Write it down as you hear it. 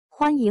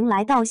欢迎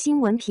来到新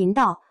闻频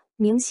道，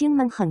明星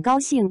们很高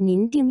兴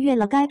您订阅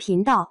了该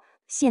频道。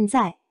现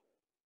在，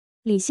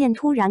李现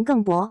突然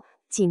更博，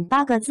仅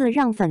8个字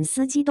让粉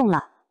丝激动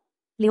了。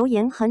留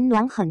言很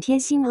暖很贴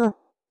心哦。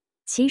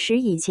其实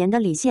以前的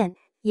李现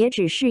也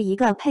只是一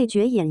个配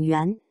角演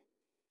员。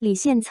李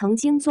现曾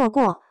经做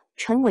过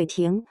陈伟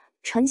霆、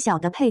陈晓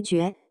的配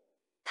角，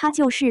他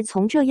就是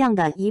从这样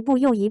的一部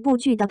又一部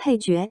剧的配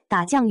角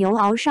打酱油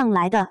熬上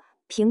来的，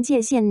凭借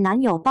现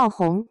男友爆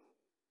红。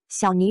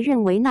小尼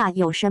认为那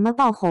有什么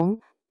爆红，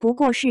不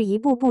过是一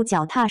步步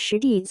脚踏实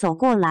地走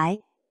过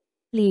来。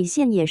李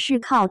现也是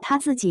靠他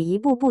自己一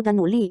步步的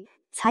努力，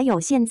才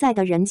有现在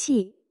的人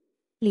气。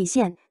李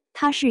现，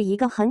他是一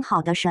个很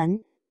好的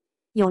神，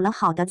有了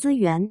好的资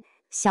源，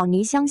小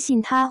尼相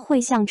信他会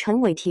向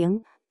陈伟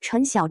霆、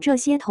陈晓这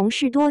些同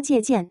事多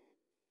借鉴，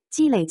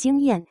积累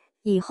经验，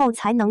以后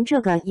才能这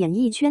个演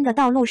艺圈的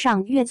道路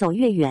上越走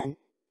越远。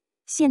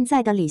现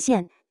在的李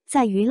现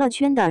在娱乐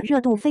圈的热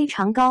度非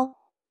常高。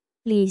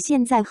李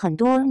现在很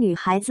多女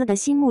孩子的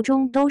心目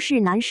中都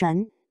是男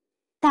神，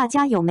大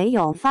家有没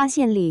有发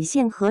现李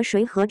现和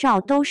谁合照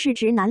都是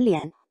直男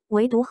脸，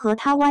唯独和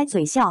他歪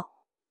嘴笑？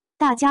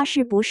大家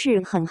是不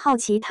是很好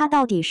奇他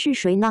到底是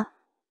谁呢？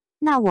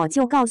那我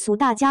就告诉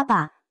大家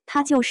吧，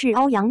他就是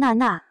欧阳娜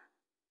娜。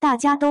大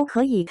家都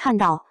可以看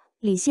到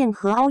李现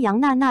和欧阳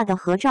娜娜的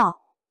合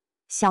照，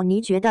小尼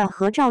觉得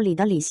合照里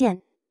的李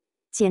现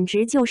简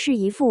直就是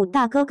一副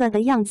大哥哥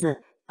的样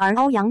子，而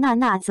欧阳娜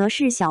娜则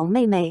是小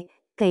妹妹，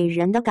给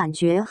人的感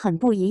觉很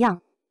不一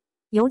样，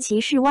尤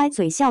其是歪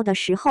嘴笑的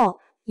时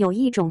候，有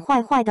一种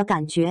坏坏的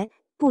感觉。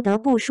不得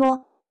不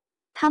说，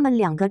他们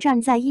两个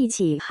站在一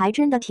起还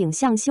真的挺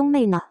像兄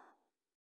妹呢。